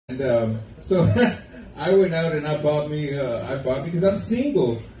so I went out and I bought me because I'm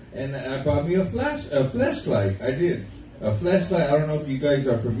single, and I bought me a flashlight. I did a flashlight. I don't know if you guys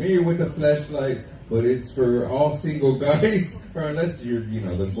are familiar with a flashlight, but it's for all single guys, or unless you're,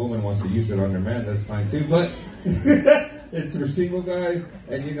 the woman wants to use it on their man, that's fine too. But it's for single guys,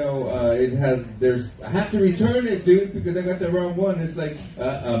 and I have to return it, dude, because I got the wrong one. It's like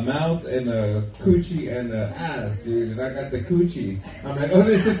a mouth and a coochie and an ass, dude, and I got the coochie. I'm like, oh,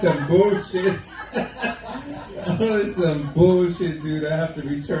 this is some bullshit. Oh, this is some bullshit, dude. I have to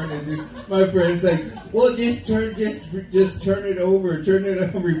return it, dude. My friend's like, well, just turn it over,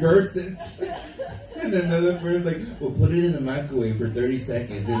 reverse it. And another friend's like, well, put it in the microwave for 30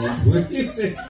 seconds and then put it in.